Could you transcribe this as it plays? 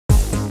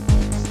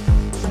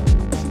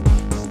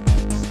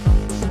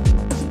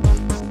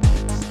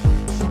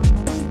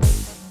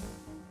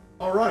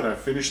Alright, I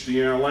finished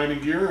the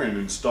landing gear and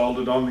installed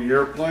it on the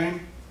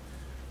airplane.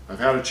 I've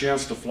had a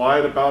chance to fly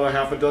it about a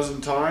half a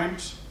dozen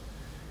times,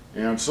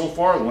 and so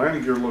far the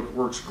landing gear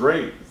works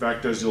great. In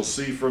fact, as you'll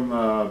see from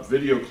the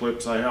video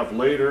clips I have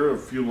later, a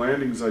few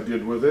landings I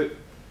did with it,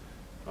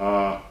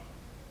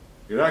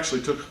 it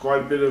actually took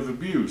quite a bit of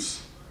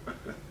abuse.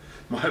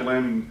 My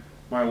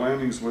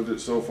landings with it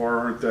so far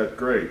aren't that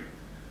great.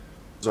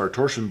 This is our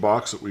torsion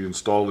box that we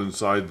installed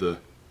inside the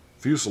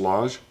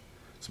fuselage.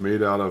 It's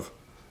made out of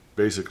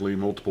basically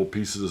multiple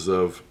pieces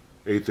of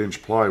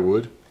 1/8"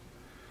 plywood,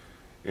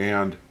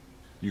 and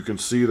you can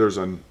see there's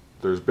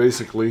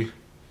basically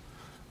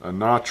a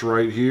notch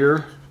right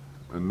here,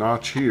 a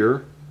notch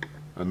here,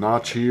 a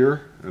notch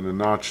here, and a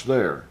notch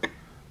there.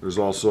 There's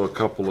also a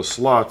couple of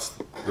slots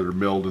that are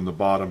milled in the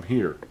bottom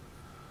here.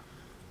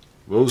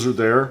 Those are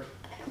there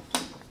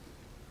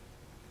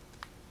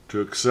to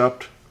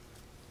accept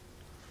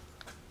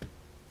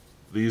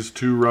these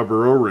two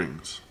rubber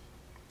O-rings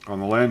on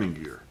the landing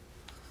gear.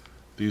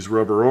 These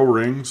rubber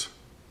O-rings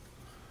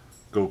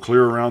go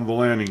clear around the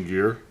landing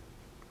gear,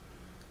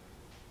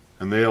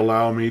 and they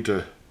allow me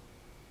to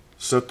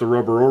set the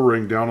rubber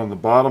O-ring down on the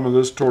bottom of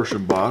this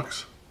torsion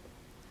box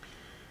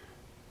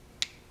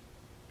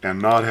and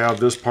not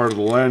have this part of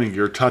the landing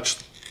gear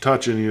touch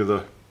any of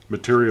the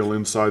material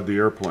inside the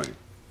airplane.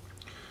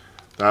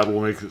 That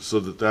will make it so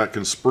that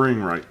can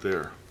spring right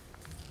there.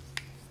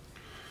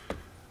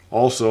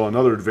 Also,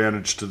 another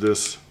advantage to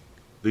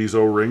these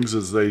O-rings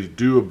is they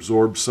do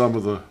absorb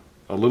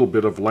a little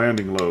bit of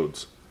landing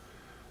loads,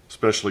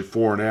 especially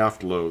fore and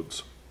aft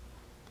loads.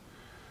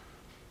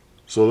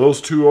 So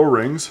those two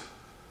O-rings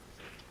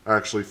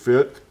actually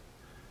fit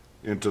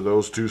into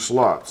those two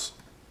slots,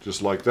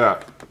 just like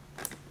that.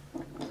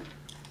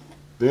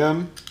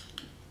 Then,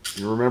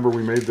 you remember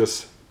we made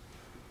this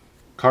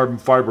carbon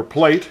fiber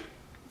plate,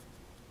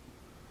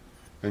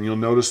 and you'll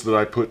notice that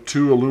I put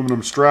two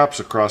aluminum straps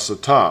across the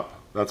top.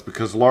 That's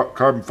because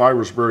carbon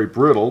fiber is very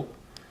brittle,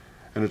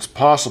 and it's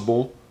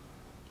possible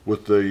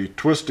with the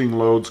twisting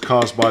loads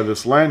caused by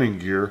this landing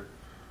gear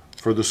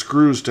for the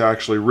screws to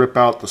actually rip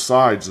out the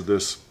sides of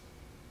this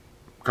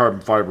carbon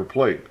fiber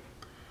plate.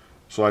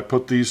 So I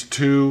put these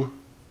two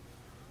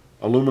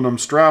aluminum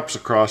straps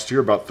across here,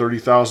 about 30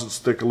 thousandths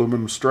thick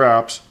aluminum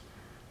straps,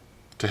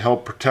 to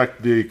help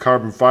protect the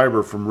carbon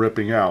fiber from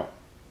ripping out.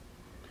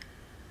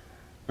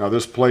 Now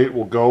this plate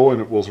will go and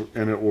it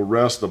will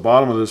rest, the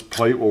bottom of this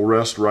plate will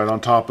rest right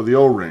on top of the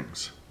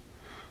O-rings.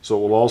 So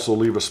it will also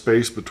leave a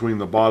space between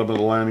the bottom of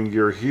the landing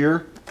gear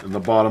here and the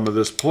bottom of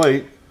this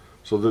plate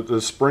so that the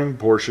spring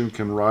portion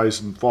can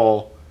rise and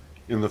fall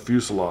in the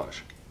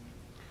fuselage.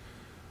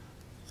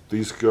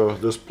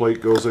 This plate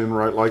goes in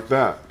right like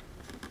that.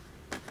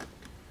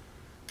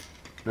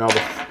 Now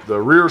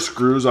the rear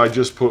screws, I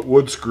just put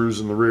wood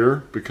screws in the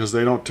rear because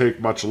they don't take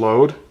much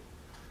load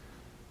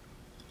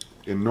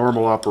in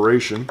normal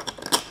operation.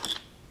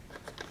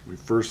 We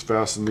first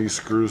fasten these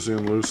screws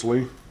in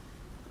loosely.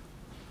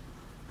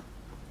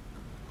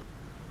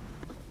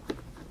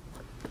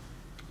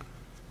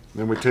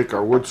 Then we take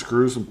our wood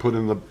screws and put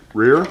in the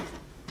rear.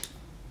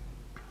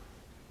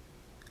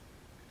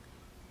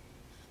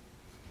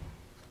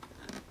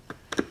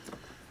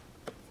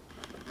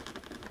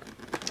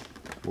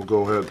 We'll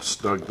go ahead and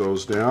snug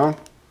those down.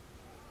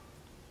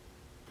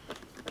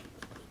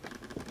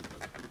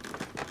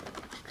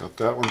 Got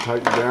that one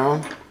tightened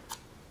down.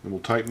 And we'll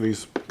tighten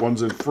these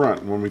ones in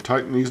front. And when we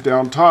tighten these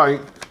down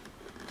tight,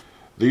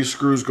 these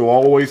screws go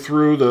all the way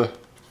through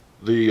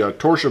the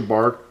torsion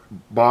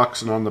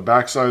box, and on the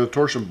back side of the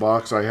torsion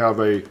box I have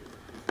a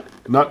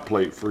nut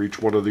plate for each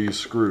one of these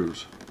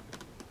screws.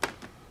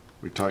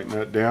 We tighten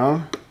that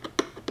down.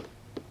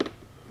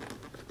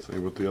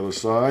 Same with the other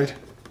side.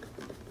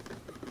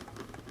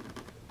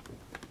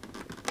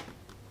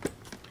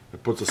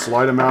 It puts a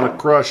slight amount of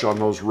crush on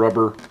those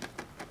rubber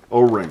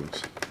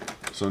O-rings.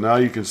 So now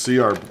you can see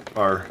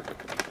our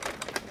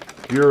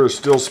gear is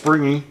still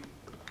springy,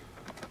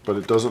 but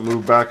it doesn't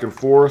move back and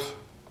forth,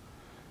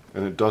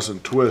 and it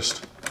doesn't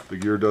twist. The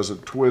gear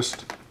doesn't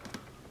twist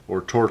or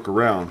torque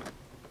around.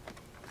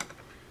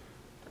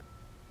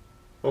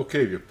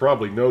 Okay, you've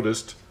probably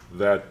noticed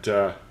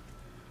that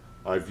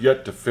I've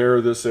yet to fair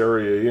this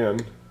area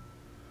in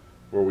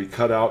where we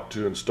cut out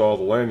to install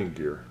the landing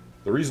gear.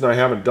 The reason I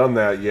haven't done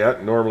that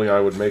yet, normally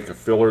I would make a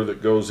filler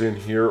that goes in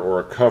here or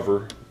a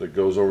cover that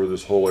goes over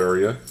this whole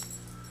area,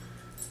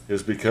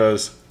 is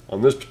because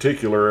on this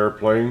particular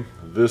airplane,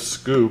 this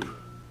scoop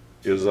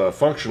is a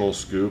functional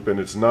scoop and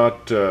it's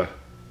not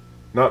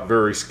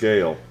very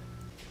scale.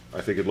 I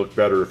think it'd look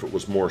better if it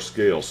was more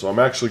scale. So I'm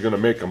actually going to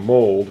make a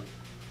mold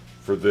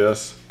for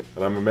this,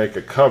 and I'm going to make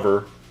a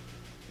cover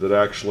that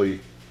actually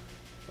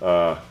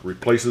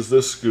replaces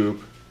this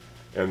scoop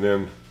and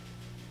then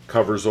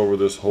covers over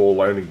this whole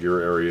landing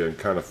gear area and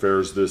kind of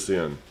fairs this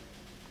in.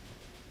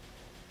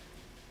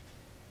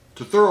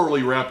 To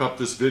thoroughly wrap up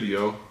this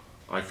video,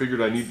 I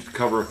figured I needed to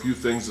cover a few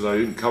things that I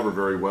didn't cover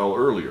very well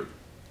earlier.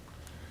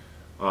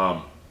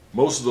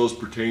 Most of those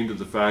pertain to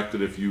the fact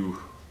that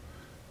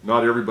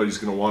not everybody's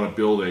going to want to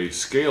build a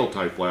scale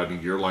type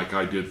landing gear like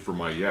I did for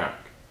my Yak.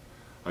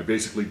 I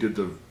basically did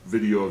the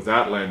video of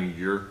that landing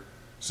gear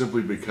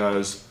simply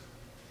because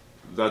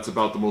that's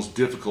about the most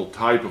difficult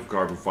type of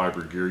carbon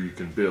fiber gear you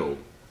can build.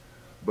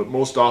 But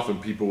most often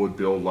people would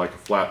build like a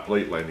flat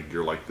plate landing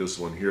gear like this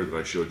one here that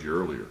I showed you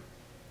earlier.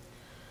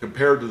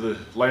 Compared to the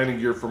landing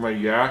gear for my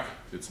Yak,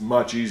 it's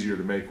much easier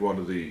to make one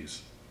of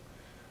these.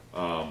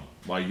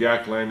 My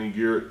Yak landing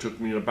gear, it took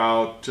me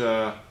about,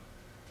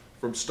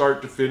 from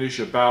start to finish,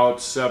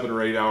 about 7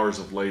 or 8 hours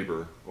of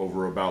labor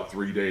over about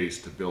 3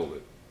 days to build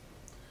it.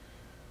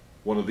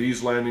 One of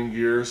these landing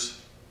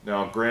gears,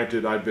 now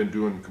granted I've been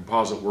doing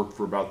composite work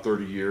for about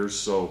 30 years,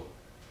 so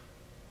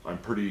I'm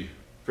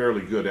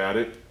fairly good at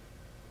it.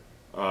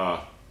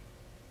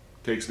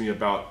 Takes me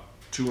about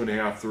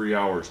 2.5 to 3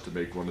 hours to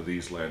make one of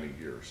these landing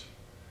gears.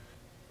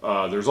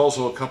 There's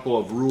also a couple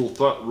of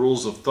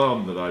rules of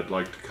thumb that I'd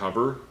like to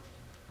cover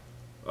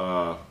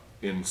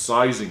in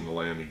sizing the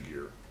landing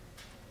gear.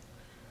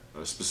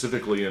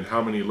 Specifically in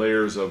how many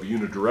layers of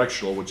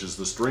unidirectional, which is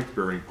the strength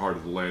bearing part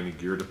of the landing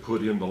gear, to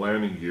put in the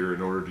landing gear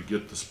in order to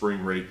get the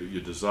spring rate that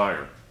you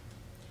desire.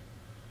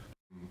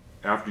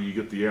 After you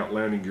get the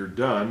landing gear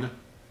done,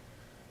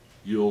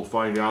 you'll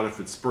find out if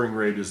its spring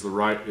rate is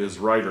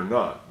right or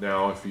not.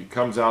 Now, if it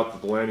comes out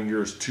that the landing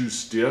gear is too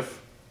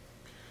stiff,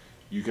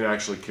 you can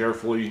actually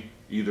carefully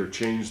either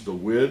change the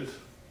width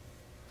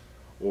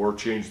or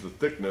change the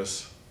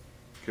thickness.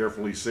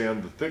 Carefully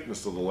sand the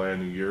thickness of the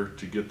landing gear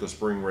to get the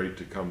spring rate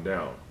to come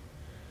down.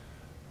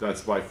 That's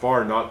by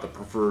far not the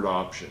preferred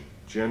option.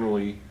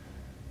 Generally,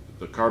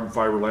 the carbon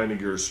fiber landing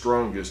gear is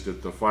strongest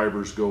if the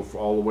fibers go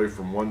all the way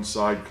from one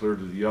side clear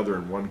to the other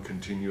in one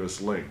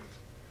continuous length.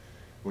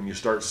 When you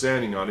start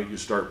sanding on it, you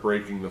start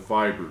breaking the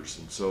fibers,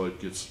 and so it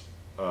gets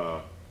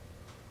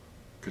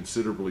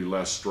considerably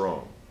less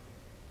strong.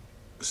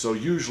 So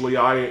usually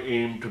I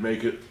aim to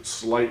make it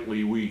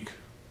slightly weak.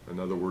 In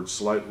other words,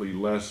 slightly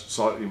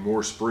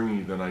more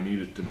springy than I need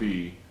it to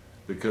be,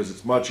 because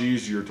it's much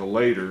easier to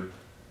later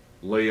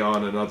lay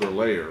on another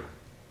layer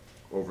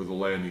over the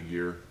landing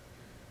gear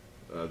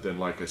than,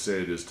 like I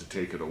say, it is to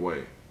take it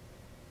away.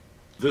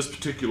 This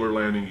particular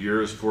landing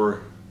gear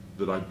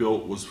that I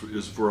built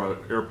is for an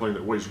airplane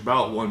that weighs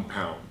about 1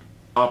 pound.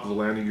 The top of the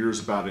landing gear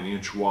is about 1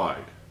 inch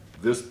wide.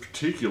 This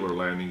particular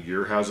landing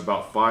gear has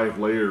about 5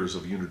 layers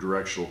of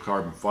unidirectional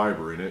carbon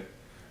fiber in it,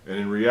 and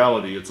in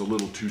reality it's a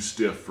little too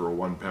stiff for a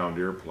 1 pound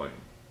airplane.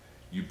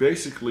 You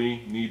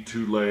basically need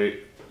to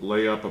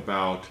lay up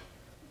about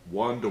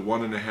 1 to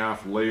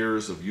 1.5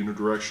 layers of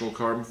unidirectional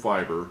carbon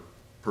fiber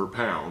per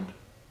pound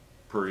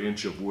per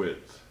inch of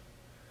width.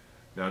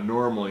 Now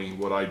normally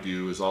what I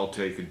do is I'll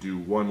take and do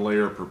 1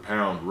 layer per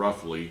pound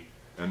roughly,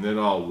 and then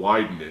I'll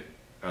widen it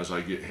as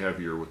I get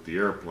heavier with the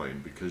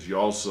airplane, because you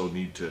also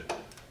need to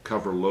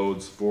cover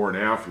loads, fore and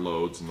aft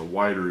loads, and the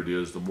wider it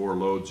is, the more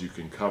loads you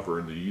can cover,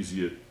 and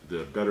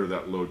the better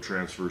that load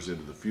transfers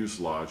into the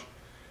fuselage.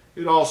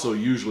 It also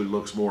usually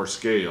looks more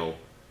scale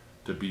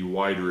to be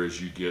wider as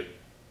you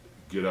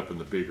get up in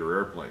the bigger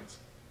airplanes.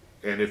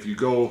 And if you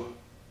go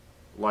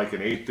like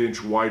 1/8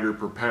 inch wider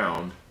per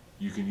pound,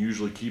 you can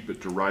usually keep it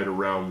to right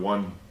around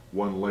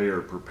one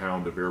layer per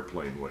pound of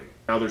airplane weight.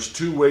 Now there's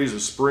 2 ways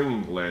of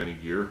springing the landing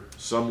gear.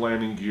 Some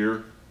landing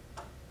gear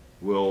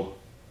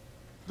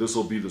this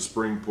will be the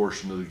spring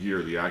portion of the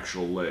gear, the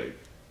actual leg.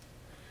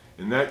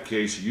 In that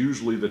case,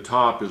 usually the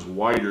top is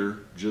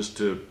wider just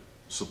to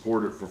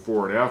support it for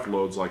fore and aft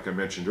loads, like I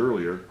mentioned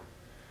earlier,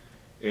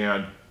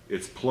 and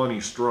it's plenty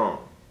strong.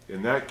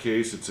 In that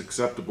case, it's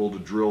acceptable to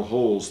drill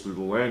holes through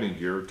the landing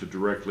gear to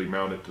directly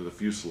mount it to the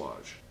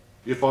fuselage.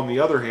 If, on the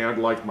other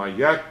hand, like my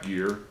Yak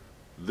gear,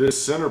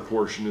 this center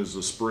portion is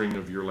the spring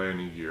of your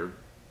landing gear,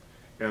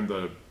 and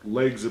the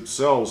legs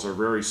themselves are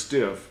very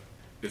stiff,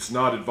 it's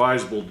not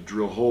advisable to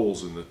drill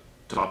holes in the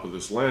top of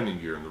this landing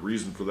gear, and the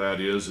reason for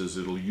that is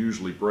it'll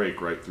usually break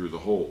right through the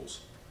holes.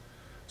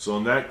 So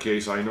in that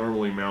case, I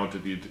normally mount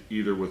it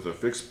either with a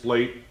fixed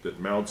plate that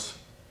mounts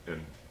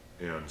and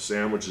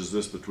sandwiches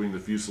this between the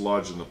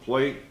fuselage and the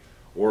plate,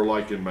 or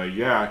like in my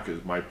Yak,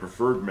 my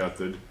preferred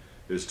method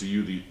is to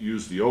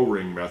use the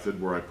O-ring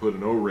method, where I put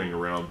an O-ring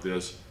around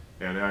this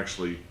and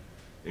actually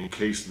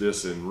encase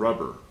this in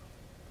rubber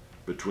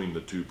between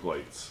the 2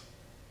 plates.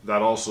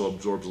 That also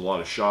absorbs a lot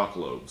of shock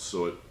loads,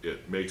 so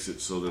it makes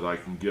it so that I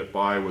can get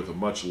by with a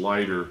much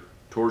lighter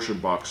torsion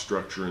box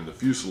structure in the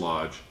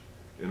fuselage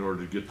in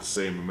order to get the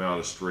same amount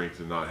of strength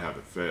and not have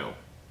it fail.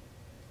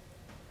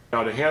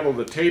 Now, to handle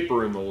the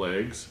taper in the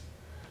legs,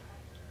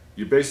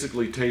 you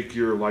basically take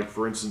your, like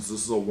for instance,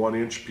 this is a 1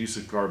 inch piece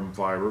of carbon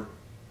fiber,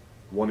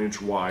 1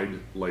 inch wide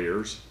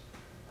layers.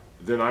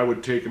 Then I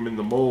would take them in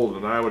the mold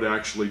and I would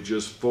actually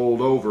just fold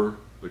over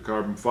the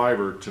carbon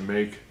fiber to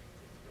make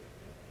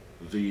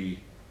the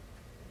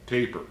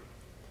taper.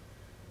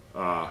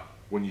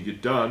 When you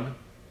get done,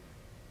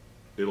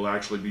 it'll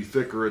actually be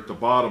thicker at the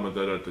bottom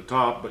than at the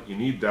top, but you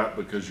need that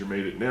because you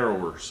made it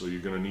narrower, so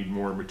you're going to need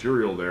more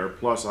material there.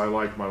 Plus, I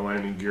like my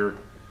landing gear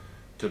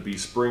to be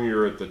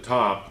springier at the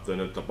top than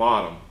at the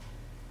bottom.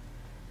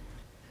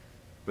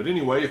 But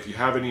anyway, if you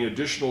have any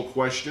additional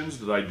questions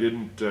that I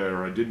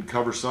didn't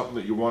cover something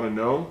that you want to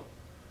know,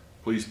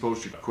 Please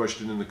post your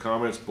question in the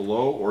comments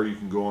below, or you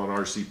can go on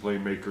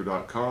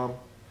rcplanemaker.com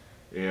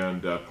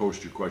and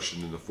post your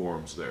question in the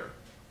forums there.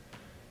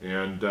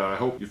 And I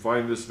hope you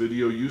find this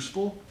video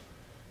useful,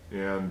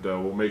 and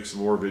we'll make some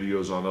more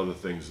videos on other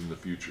things in the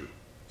future.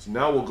 So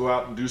now we'll go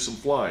out and do some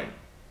flying.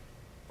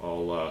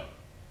 I'll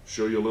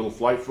show you a little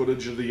flight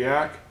footage of the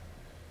Yak,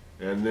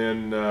 and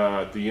then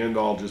at the end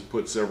I'll just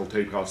put several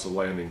tapehouse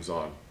landings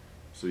on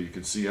so you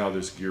can see how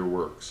this gear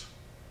works.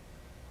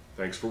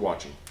 Thanks for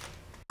watching.